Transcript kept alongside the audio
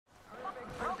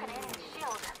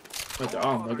What's the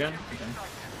arm again? Okay.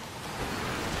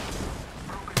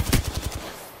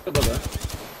 Good level.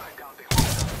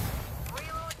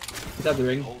 Is that the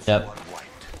ring? Yep.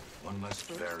 One less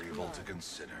variable to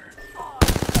consider.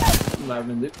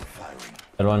 Loop.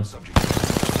 Good one.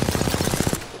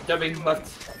 Jumping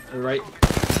left or right.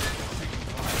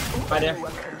 Right there.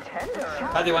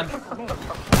 How's the one?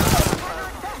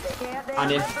 On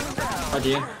you. How'd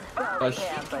you? Push.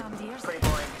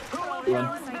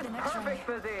 One.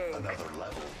 Another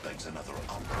level begs another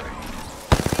upgrade.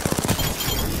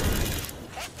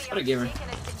 What a gamer.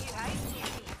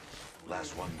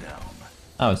 Last one down.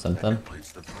 That was something.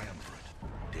 Completes the triumvirate.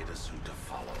 Data suit to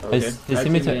follow. Okay.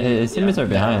 His teammates are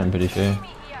behind, I'm pretty sure.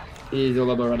 He's a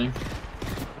level running.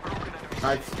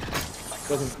 Alright.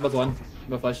 Both one.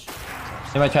 No flash.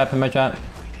 In my trap, in my trap.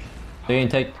 So you can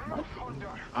take.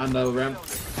 On the ramp.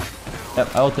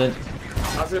 Yep, I ulted. I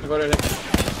was gonna go there.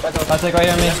 I'll take right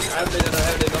here on me. I have it.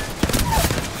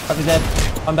 Copy dead.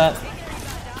 Combat.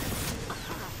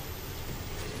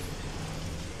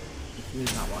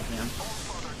 He's not watching him.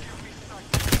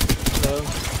 Hello.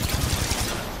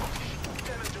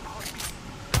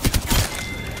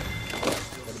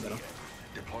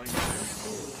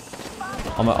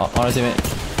 On my teammate.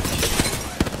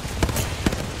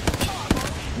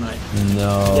 Nice.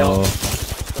 No.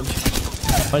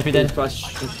 Punch me dead. Flash.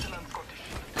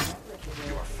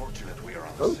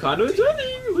 Oh, Kondo is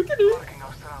running! Look at it!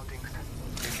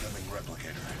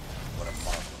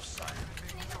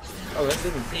 Oh, that's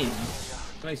different team.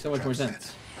 That makes so much more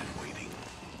sense.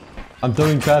 I'm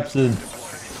throwing traps in.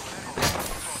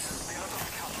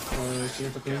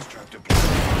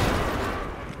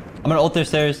 I'm gonna ult their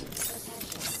stairs.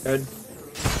 Good.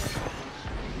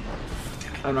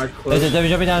 I'm not close. There's a W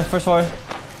jumping down, first floor.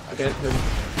 Okay, good.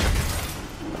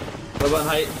 Level 1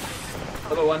 height.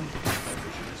 Level 1.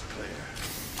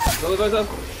 Level goes up.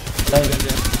 I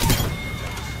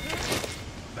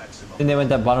think they went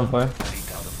that bottom floor.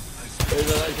 There's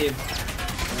another team.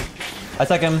 I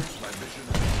stuck him.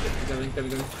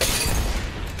 Coming.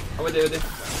 Oh, wait there.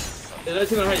 There's another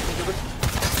team on height.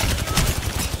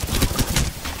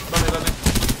 Above me.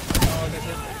 Oh,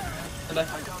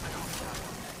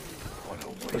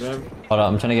 okay. Hold on,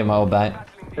 I'm trying to get my ult back.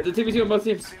 There's a TPC on both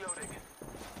teams.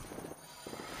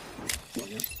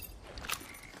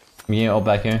 I'm getting ult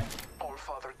back here.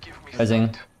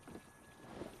 Rising.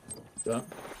 Yeah.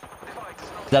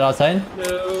 Is that outside?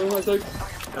 No, I took.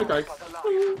 Okay.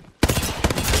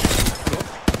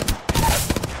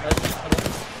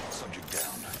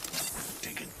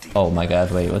 Oh my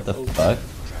god, wait, what the fuck?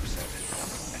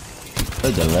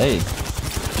 So delayed.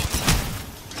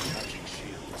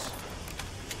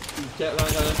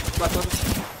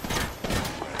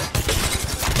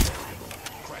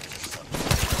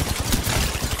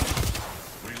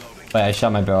 Wait, I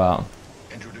shot my barrel out.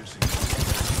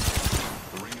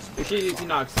 She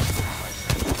knocks.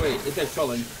 Wait, this guy's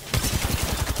trolling.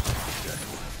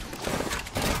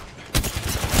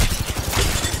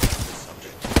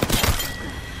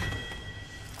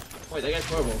 Wait, that guy's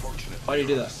horrible. Why do you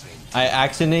do that?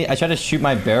 I tried to shoot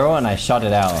my barrel and I shot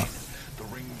it out.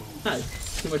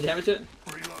 Nice. Too much damage to it?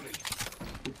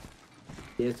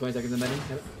 Yeah, 20 seconds in the menu.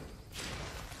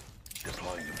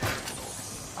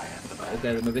 This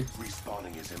guy's moving.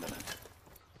 Respawning is imminent.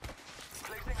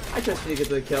 I trust you to get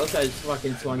the kill, so I just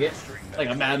fucking swung it. Like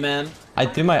a madman.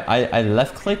 I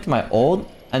left clicked my ult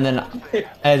and then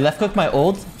I left clicked my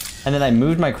ult and then I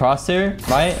moved my crosshair,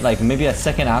 right? Like maybe a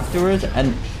second afterwards,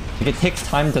 and like, it takes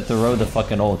time to throw the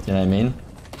fucking ult, you know what I mean?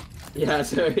 Yeah,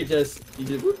 so you just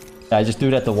whoop. Yeah, I just threw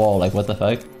it at the wall, like what the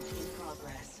fuck?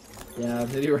 Yeah,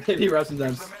 maybe rough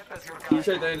sometimes. You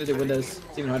try throwing it to windows,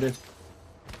 it's even harder.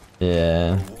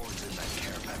 Yeah.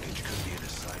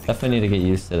 Definitely need to get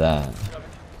used to that.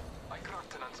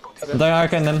 I'm throwing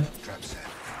arc in them.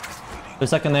 There's a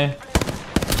second there.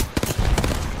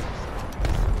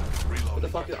 What the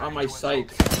fuck is on my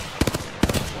sight?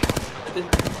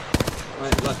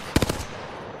 Right, left.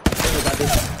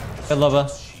 Good lava.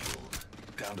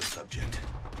 Down to subject.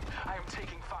 I am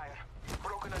taking fire.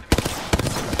 Broken enemy.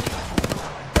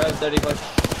 Grab 30 push.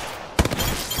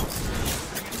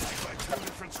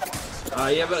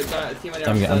 Yeah, but a team on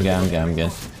your I'm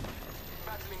good.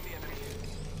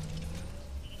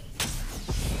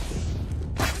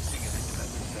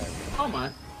 Oh my.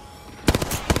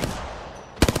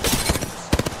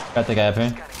 Got the guy up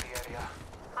here.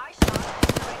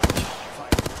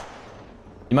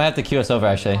 You might have to queue us over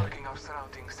actually.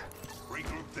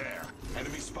 Regroup there.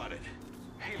 Enemy spotted.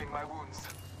 Healing my wounds.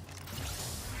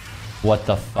 What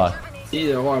the fuck? These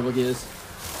are horrible gears.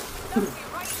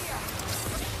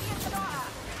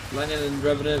 Lightning and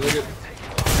Revenant, look at.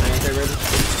 Nice. Okay, ready.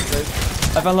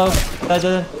 I found low.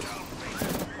 Dead.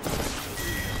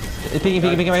 It's peeking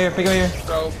right here.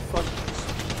 Bro, fuck.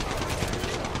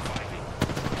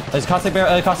 There's caustic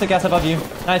gas above you.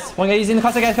 Nice. One guy using the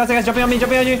caustic gas. Jumping on you.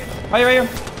 Right here.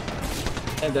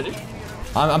 Hey, daddy.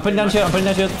 I'm putting down shield.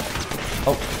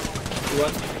 Oh.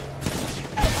 One.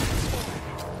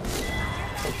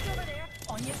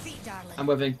 On your feet, darling. I'm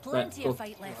whipping. Right, Plenty cool. of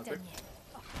fight left in you.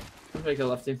 I'm gonna kill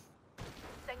left team.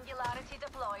 Singularity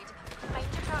deployed. Mind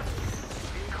your trap.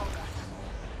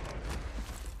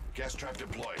 Gas trap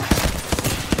deployed.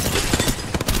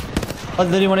 Oh,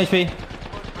 literally 1 HP.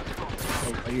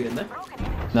 Oh, are you in there?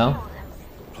 No.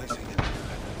 Placing it.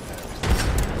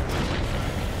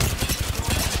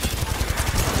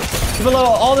 Super low.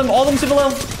 All of them super low.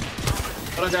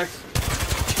 Hold on, Jax.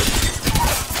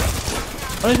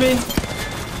 1 HP.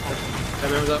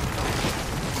 Everyone's up.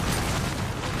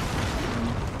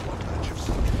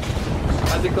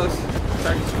 Had it close.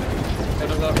 Jax.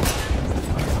 Everyone's up.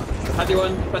 Had you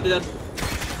one. Had you dead.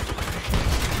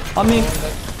 On me.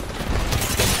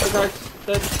 Okay,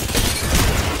 dead.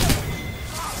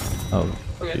 Oh.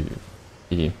 Okay.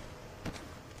 GG.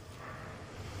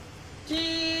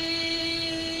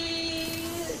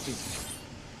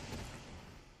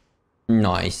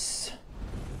 Nice.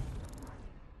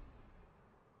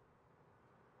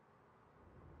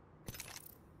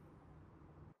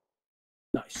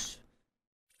 Nice.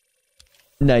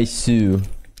 Nice.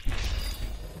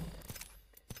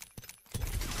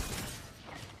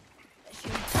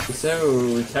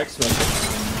 So, text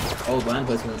message. Old land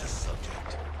placement.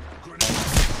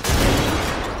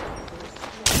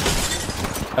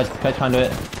 Catch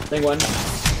conduit. Thing one.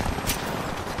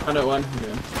 Conduit one.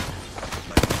 Yeah.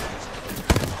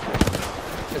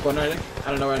 Took one, I think.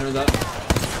 I don't know where I know that.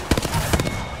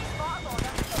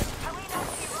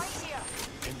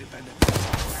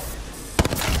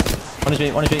 One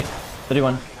HP.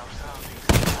 31.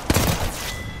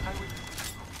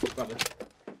 Got it.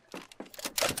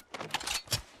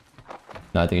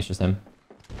 No, I think it's just him.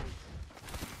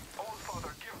 All father,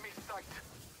 give me sight.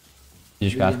 He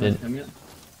just crafted.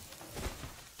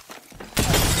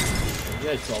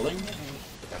 Yeah, it's falling.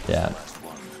 Yeah.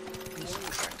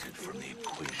 Subtracted from the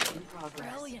equation.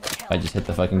 Brilliant. I just hit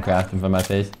the fucking craft in front of my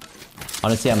face.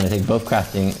 Honestly, I'm gonna take both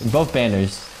both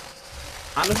banners.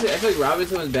 Honestly, I feel like robbing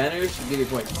someone's banners should give you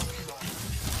points.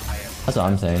 That's what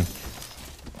I'm saying.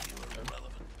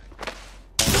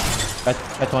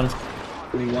 Catch one.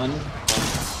 Give me one.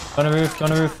 Go on the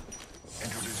roof.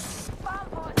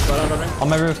 Bottom, On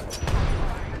my roof.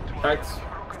 Tracks.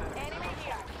 Enemy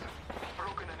here.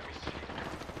 Broken enemy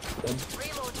shield. Dead.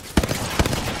 Reload.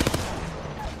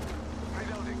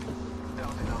 Reloading.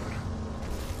 Down another.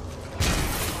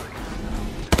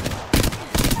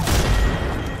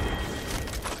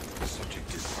 Subject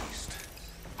deceased.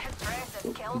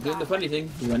 Impressive kill. Doing the funny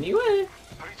thing. Running away.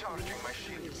 Recharging my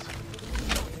shields.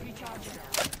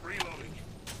 Reloading.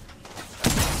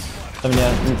 7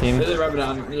 yeah, new team. There's a rabbit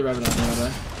on. He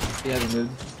hasn't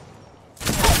moved.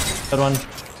 Good one.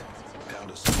 Down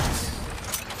to subject.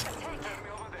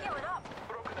 Healing up.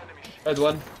 Broken enemy shield. There's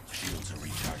one. Shields are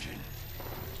recharging.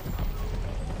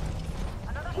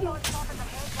 Another squad spotted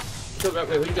ahead.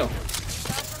 Wait, where'd you go?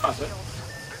 Cross it.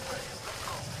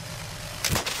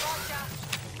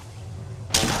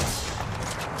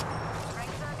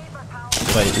 Rings are neighbor, pal.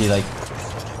 Wait, he like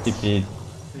TP'd.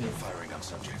 Firing on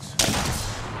subjects.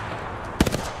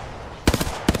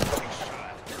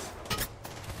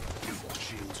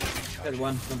 Shields are recharging. There's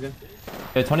one. Okay.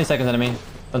 Okay, 20 seconds enemy.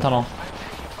 The tunnel.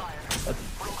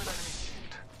 Broken enemy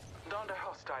shield. Down the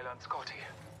hostile on Scotty.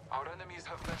 Our enemies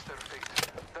have met their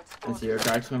fate. That's That's your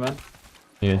tracks, my bad.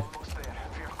 Dude, almost there.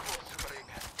 We are close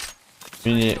to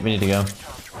the ring. we need to go.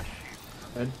 Charge my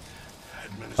shield. Good.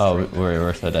 Oh,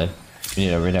 we're so dead. We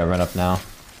need to run up now.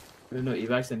 There's no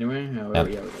evacs anywhere. No, Yep.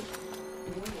 yeah, we're good.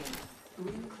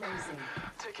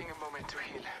 Taking a moment to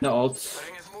heal. No ults. The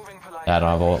ring is moving politely. Yeah, I don't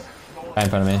have ult. Right in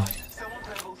front of me. Someone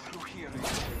travel through here.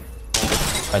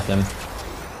 Fight them.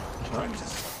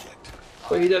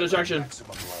 Wait, he did a distraction. Maximum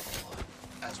level.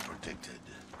 As predicted.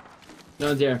 No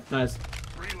one's here. Nice.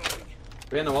 Reloading.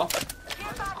 We're in the wall.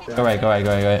 Go right. We've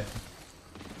got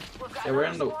Yeah, we're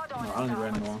in the. another No, squad on I don't think we're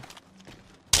in the you, wall.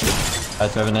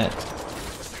 That's Revenant.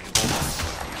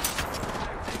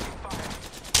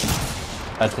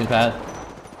 That's too bad.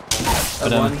 That's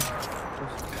Put him. one. Down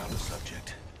to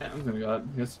subject. Yeah, I'm gonna go out.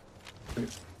 Yes.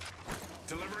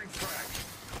 Delivering frag.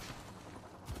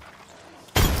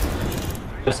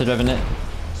 Just a Revenant.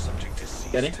 Subject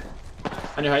deceased. Getting.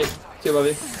 On your height. Two above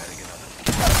you.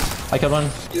 I killed one.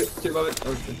 Two above it.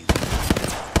 Oh, shit.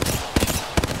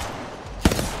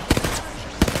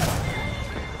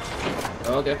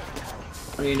 Oh, okay.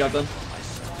 I'm getting dropped on.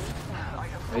 Oh,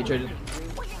 he traded.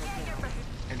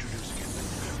 Introducing him.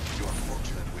 You're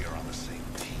fortunate we are on the same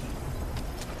team.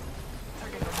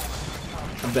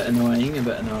 A bit annoying, a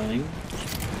bit annoying.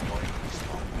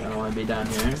 I don't want to be down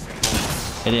here.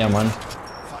 80 on one.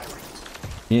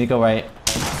 You need to go right.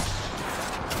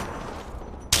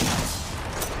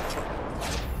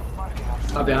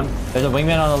 Up down. There's a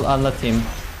wingman on left team.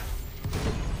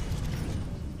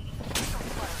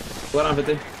 What on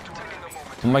 50?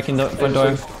 I'm marking the front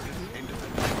door.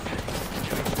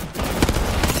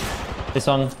 This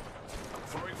one.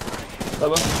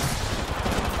 Double.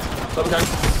 Double card.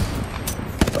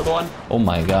 Double one. Oh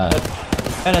my god.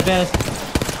 Advance.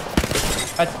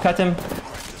 Cut him.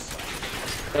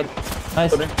 Dead.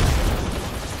 Nice. Opening.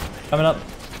 Coming up.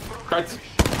 Cards.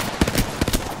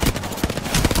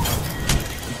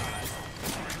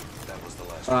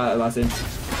 Last in.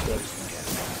 Good.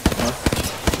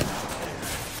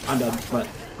 I'm dead, but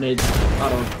nades.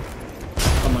 Auto.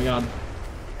 Oh my god.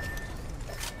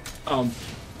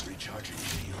 Recharging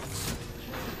shields.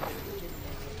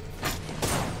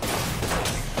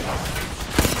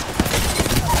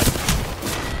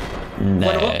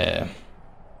 Nah.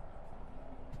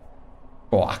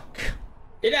 Fuck.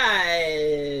 Did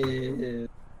I?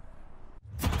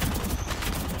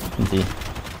 Easy.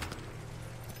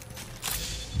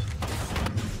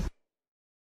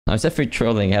 I was definitely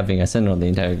trolling having a sentinel the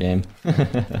entire game. I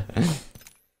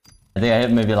think I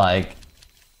hit maybe like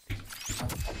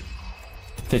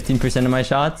 15% of my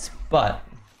shots, but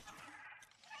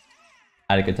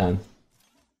I had a good time.